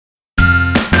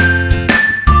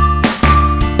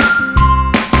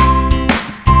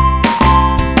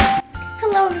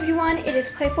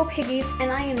Playful Piggies,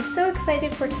 and I am so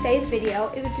excited for today's video.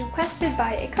 It was requested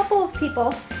by a couple of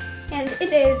people, and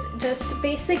it is just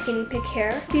basic guinea pig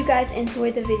hair. Hope you guys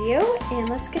enjoy the video, and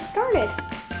let's get started.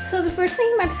 So the first thing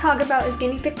I'm going to talk about is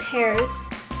guinea pig hairs.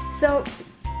 So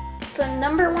the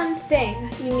number one thing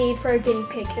you need for a guinea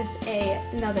pig is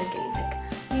another guinea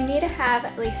pig. You need to have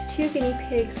at least 2 guinea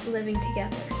pigs living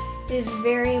together. It is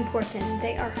very important.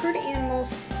 They are herd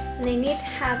animals, and they need to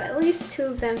have at least 2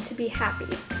 of them to be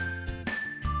happy.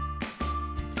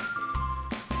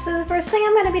 So the first thing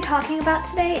I'm going to be talking about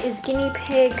today is guinea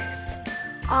pigs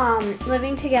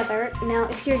living together. Now,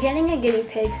 if you're getting a guinea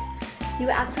pig, you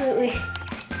absolutely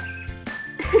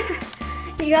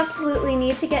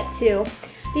need to get 2,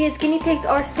 because guinea pigs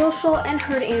are social and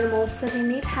herd animals, so they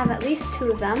need to have at least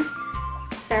 2 of them.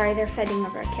 Sorry, they're fighting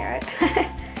over a carrot.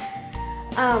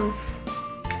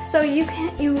 So you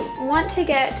want to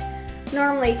get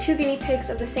normally 2 guinea pigs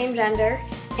of the same gender,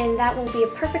 and that will be a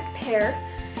perfect pair.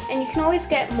 And you can always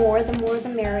get more the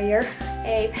merrier.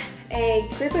 A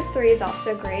group of 3 is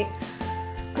also great.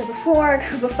 Group of 4,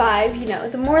 group of 5, you know,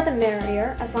 the more the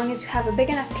merrier, as long as you have a big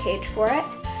enough cage for it.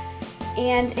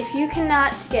 And if you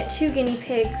cannot get 2 guinea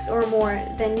pigs or more,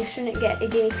 then you shouldn't get a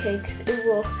guinea pig, because it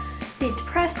will be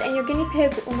depressed and your guinea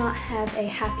pig will not have a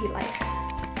happy life.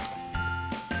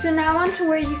 So now on to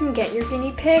where you can get your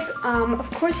guinea pig. Of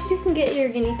course you can get your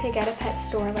guinea pig at a pet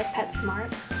store like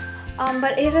PetSmart.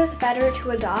 But it is better to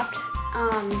adopt.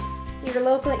 Your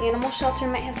local animal shelter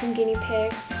might have some guinea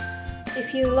pigs.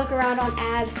 If you look around on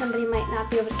ads, somebody might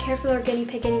not be able to care for their guinea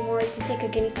pig anymore. You can take a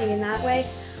guinea pig in that way.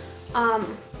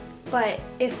 But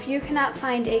if you cannot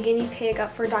find a guinea pig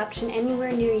up for adoption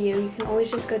anywhere near you, you can always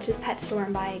just go to the pet store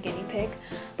and buy a guinea pig.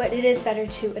 But it is better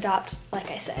to adopt, like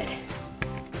I said.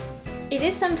 It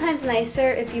is sometimes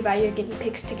nicer if you buy your guinea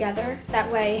pigs together.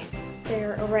 That way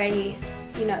they're already,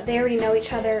 they already know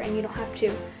each other and you don't have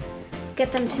to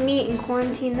get them to meet and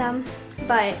quarantine them.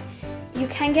 But you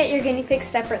can get your guinea pigs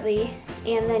separately,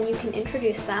 and then you can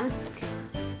introduce them.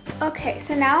 Okay,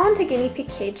 so now on to guinea pig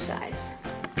cage size.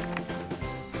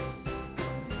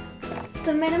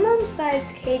 The minimum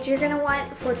size cage you're going to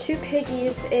want for 2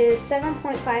 piggies is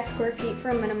 7.5 square feet for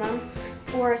a minimum,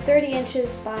 or 30 inches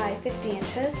by 50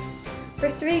 inches. For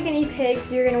 3 guinea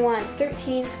pigs, you're going to want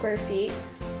 13 square feet,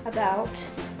 about,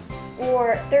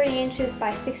 or 30 inches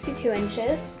by 62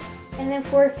 inches. And then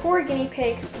for 4 guinea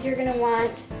pigs, you're going to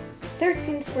want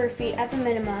 13 square feet as a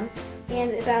minimum,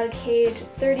 and about a cage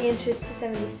 30 inches to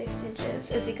 76 inches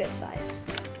is a good size.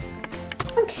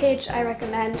 One cage I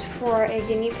recommend for a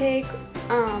guinea pig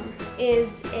is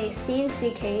a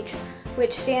CNC cage,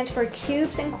 which stands for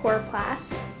Cubes and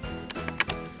Coroplast.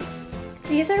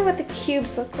 These are what the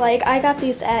cubes look like. I got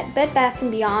these at Bed Bath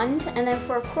 & Beyond, and then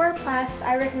for Coroplast,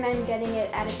 I recommend getting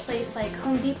it at a place like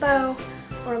Home Depot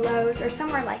or Lowe's or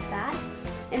somewhere like that.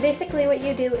 And basically what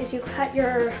you do is you cut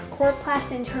your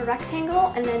Coroplast into a rectangle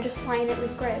and then just line it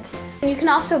with grids. And you can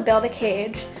also build a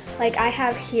cage, like I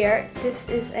have here. This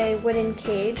is a wooden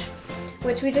cage,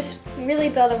 which we just really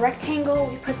build a rectangle.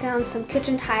 We put down some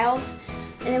kitchen tiles,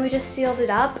 and then we just sealed it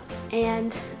up,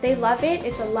 and they love it.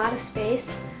 It's a lot of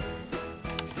space.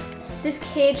 This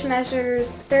cage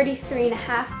measures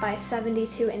 33.5 by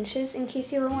 72 inches, in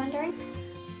case you were wondering.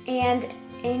 And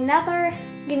another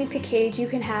guinea pig cage you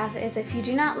can have is if you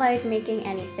do not like making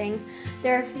anything.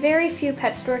 There are very few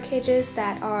pet store cages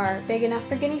that are big enough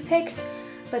for guinea pigs,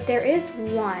 but there is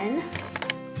one.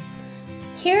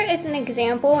 Here is an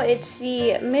example. It's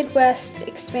the Midwest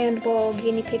Expandable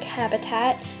Guinea Pig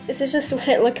Habitat. This is just what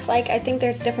it looks like. I think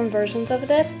there's different versions of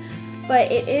this,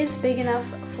 but it is big enough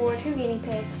for 2 guinea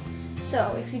pigs.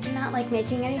 So if you do not like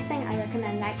making anything, I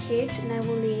recommend that cage, and I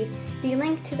will leave the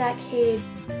link to that cage.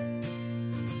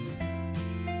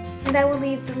 And I will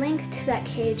leave the link to that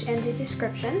cage in the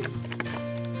description.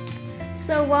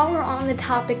 So while we're on the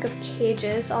topic of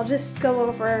cages, I'll just go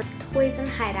over toys and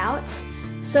hideouts.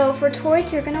 So for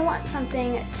toys, you're going to want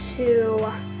something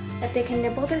that they can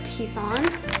nibble their teeth on.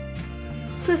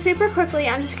 So super quickly,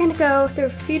 I'm just going to go through a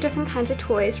few different kinds of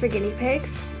toys for guinea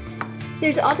pigs.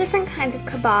 There's all different kinds of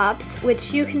kebabs,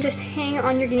 which you can just hang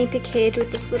on your guinea pig cage with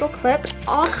this little clip.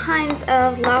 All kinds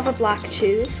of lava block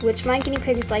chews, which my guinea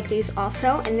pigs like these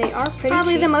also, and they are pretty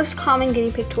Probably cheap. The most common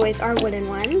guinea pig toys are wooden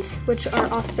ones, which are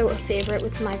also a favorite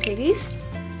with my piggies.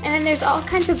 And then there's all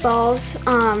kinds of balls.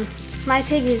 My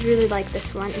piggies really like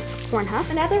this one. It's corn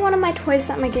husk. Another one of my toys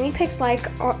that my guinea pigs like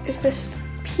is this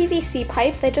PVC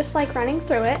pipe. They just like running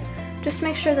through it. Just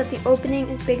make sure that the opening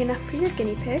is big enough for your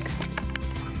guinea pig.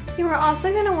 You are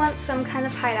also going to want some kind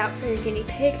of hideout for your guinea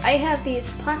pig. I have these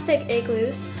plastic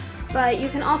igloos, but you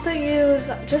can also use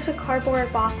just a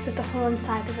cardboard box with the hole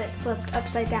inside of it flipped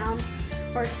upside down.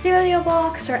 or a cereal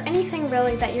box, or anything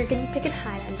really that your guinea pig can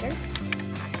hide under.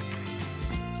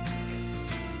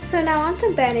 So now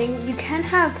onto bedding. You can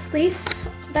have fleece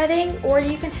bedding, or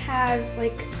you can have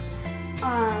like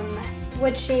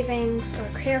wood shavings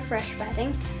or Care Fresh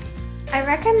bedding. I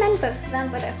recommend both of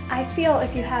them, but I feel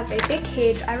if you have a big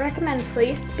cage, I recommend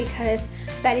fleece because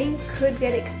bedding could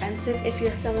get expensive if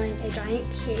you're filling a giant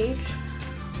cage.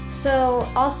 So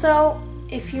also,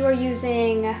 if you are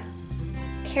using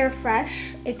Care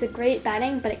Fresh, it's a great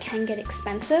bedding, but it can get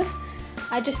expensive.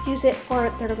 I just use it for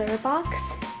their litter box.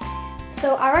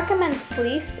 So I recommend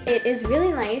fleece. It is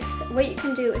really nice. What you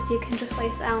can do is you can just lay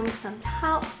down some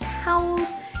towels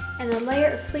and a layer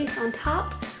of fleece on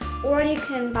top, or you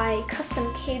can buy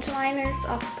custom cage liners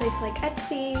off a place like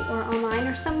Etsy or online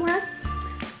or somewhere.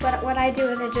 But what I do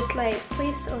is I just lay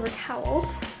fleece over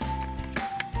towels.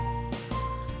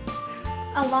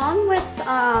 Along with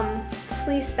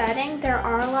fleece bedding, there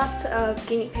are lots of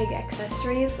guinea pig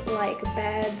accessories like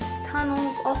beds,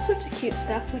 tunnels, all sorts of cute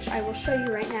stuff, which I will show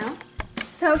you right now.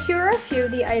 So here are a few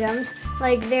of the items.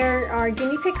 Like there are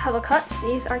guinea pig cuddle cups.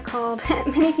 These are called,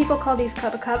 many people call these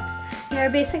cuddle cups. They're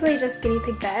basically just guinea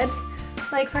pig beds.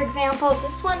 Like for example,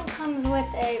 this one comes with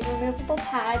a removable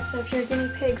pad, so if your guinea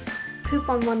pigs poop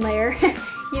on one layer,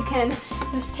 you can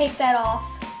just take that off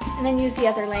and then use the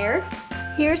other layer.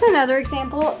 Here's another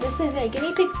example. This is a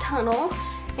guinea pig tunnel,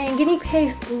 and guinea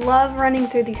pigs love running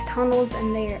through these tunnels,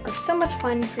 and they are so much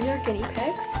fun for your guinea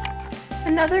pigs.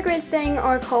 Another great thing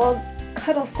are called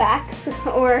cuddle sacks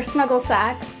or snuggle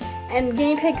sacks, and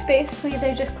guinea pigs basically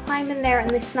they just climb in there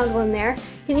and they snuggle in there.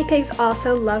 Guinea pigs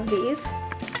also love these.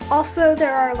 Also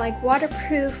there are like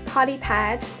waterproof potty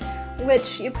pads,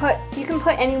 which you can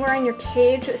put anywhere in your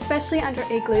cage, especially under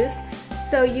igloos,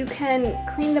 so you can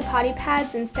clean the potty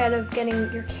pads instead of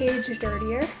getting your cage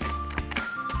dirtier.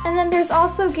 And then there's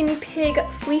also guinea pig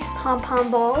fleece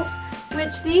pom-pom balls,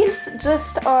 which these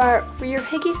just are for your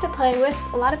piggies to play with.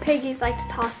 A lot of piggies like to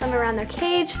toss them around their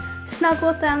cage, snuggle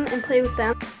with them, and play with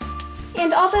them.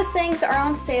 And all those things are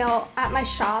on sale at my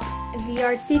shop, the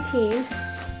Artsy Team.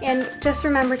 And just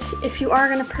remember, if you are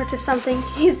going to purchase something,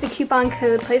 to use the coupon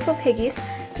code PlayfulPiggies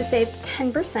to save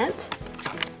 10%.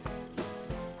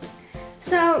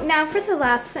 So now for the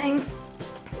last thing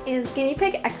is guinea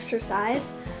pig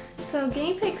exercise. So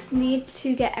guinea pigs need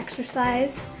to get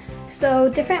exercise. So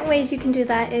different ways you can do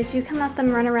that is you can let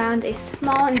them run around a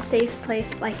small and safe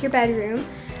place like your bedroom,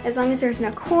 as long as there's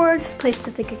no cords,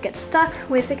 places they could get stuck,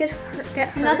 ways they could get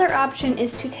hurt. Another option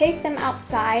is to take them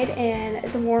outside in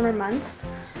the warmer months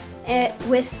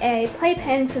with a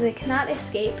playpen so they cannot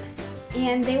escape,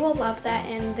 and they will love that,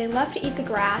 and they love to eat the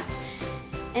grass,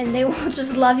 and they will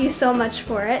just love you so much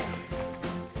for it.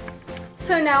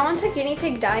 So now onto guinea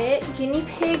pig diet. Guinea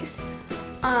pigs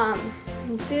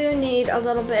do need a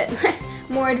little bit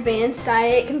more advanced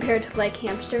diet compared to like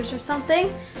hamsters or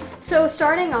something. So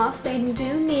starting off, they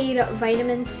do need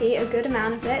vitamin C, a good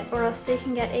amount of it, or else they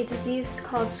can get a disease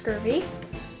called scurvy.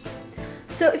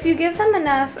 So if you give them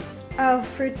enough of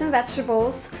fruits and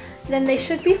vegetables, then they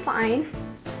should be fine.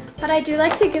 But I do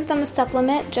like to give them a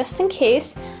supplement just in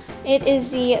case. It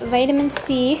is the vitamin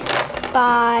C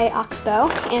by Oxbow,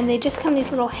 and they just come in these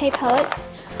little hay pellets.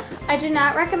 I do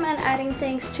not recommend adding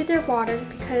things to their water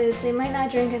because they might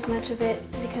not drink as much of it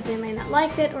because they might not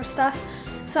like it or stuff.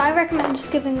 So I recommend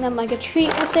just giving them like a treat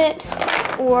with it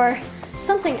or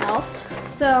something else.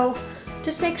 So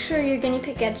just make sure your guinea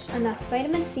pig gets enough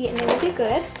vitamin C and they will be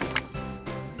good.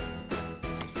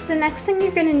 The next thing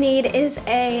you're going to need is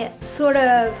a sort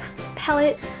of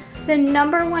pellet. The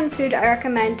number one food I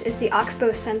recommend is the Oxbow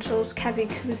Essentials Cafe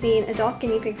Cuisine Adult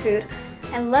Guinea Pig Food.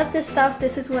 I love this stuff.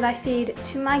 This is what I feed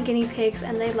to my guinea pigs,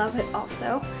 and they love it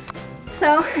also.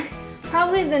 So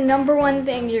probably the number one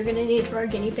thing you're going to need for a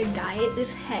guinea pig diet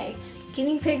is hay.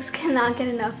 Guinea pigs cannot get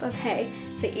enough of hay.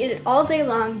 They eat it all day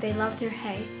long. They love their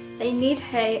hay. They need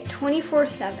hay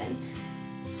 24/7.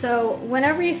 So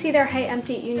whenever you see their hay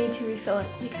empty, you need to refill it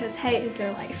because hay is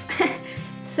their life.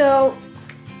 So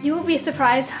you will be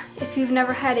surprised if you've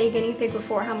never had a guinea pig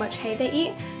before how much hay they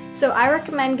eat. So I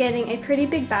recommend getting a pretty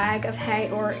big bag of hay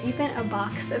or even a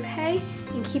box of hay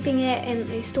and keeping it in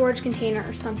a storage container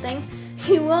or something.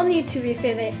 You will need to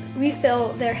refill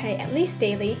their hay at least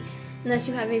daily unless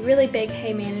you have a really big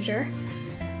hay manager.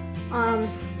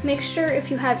 Make sure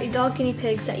if you have adult guinea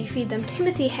pigs that you feed them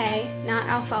Timothy hay, not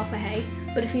alfalfa hay.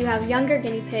 But if you have younger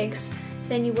guinea pigs,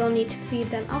 then you will need to feed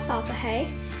them alfalfa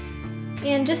hay.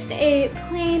 And just a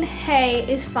plain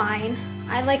hay is fine.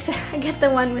 I like to get the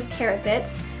one with carrot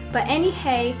bits, but any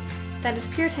hay that is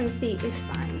pure Timothy is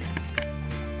fine.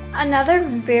 Another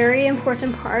very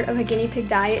important part of a guinea pig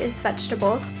diet is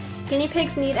vegetables. Guinea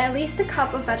pigs need at least a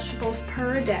cup of vegetables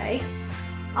per day.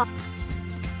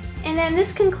 And then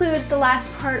this concludes the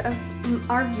last part of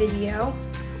our video.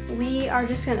 We are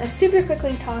just going to super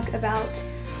quickly talk about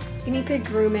guinea pig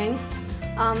grooming.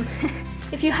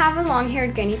 If you have a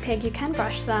long-haired guinea pig, you can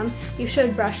brush them. You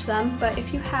should brush them, but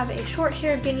if you have a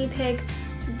short-haired guinea pig,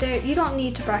 you don't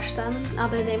need to brush them,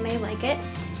 although they may like it.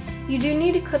 You do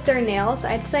need to clip their nails,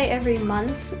 I'd say every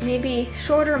month, maybe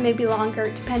shorter, maybe longer,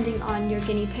 depending on your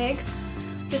guinea pig.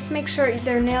 Just make sure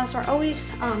their nails are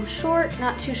always short,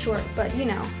 not too short, but you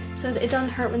know, so that it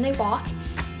doesn't hurt when they walk.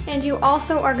 And you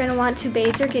also are going to want to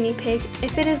bathe your guinea pig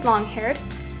if it is long-haired.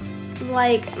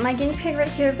 Like my guinea pig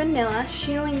right here, Vanilla,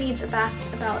 she only needs a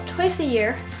bath about twice a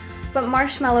year, but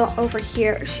Marshmallow over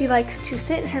here, she likes to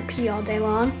sit in her pee all day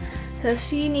long, so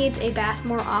she needs a bath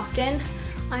more often.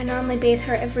 I normally bathe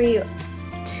her every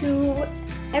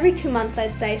 2 months,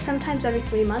 I'd say, sometimes every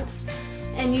 3 months.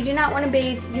 And you do not want to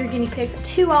bathe your guinea pig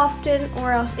too often,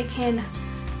 or else it can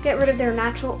get rid of their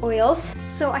natural oils.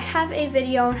 So I have a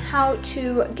video on how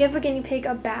to give a guinea pig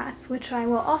a bath, which I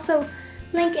will also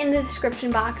link in the description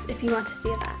box if you want to see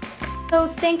that. So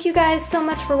thank you guys so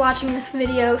much for watching this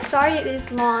video. Sorry it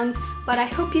is long, but I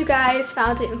hope you guys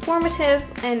found it informative,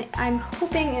 and I'm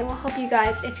hoping it will help you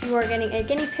guys if you are getting a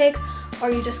guinea pig or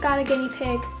you just got a guinea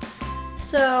pig.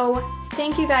 So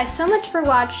thank you guys so much for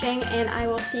watching, and I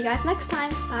will see you guys next time.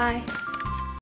 Bye.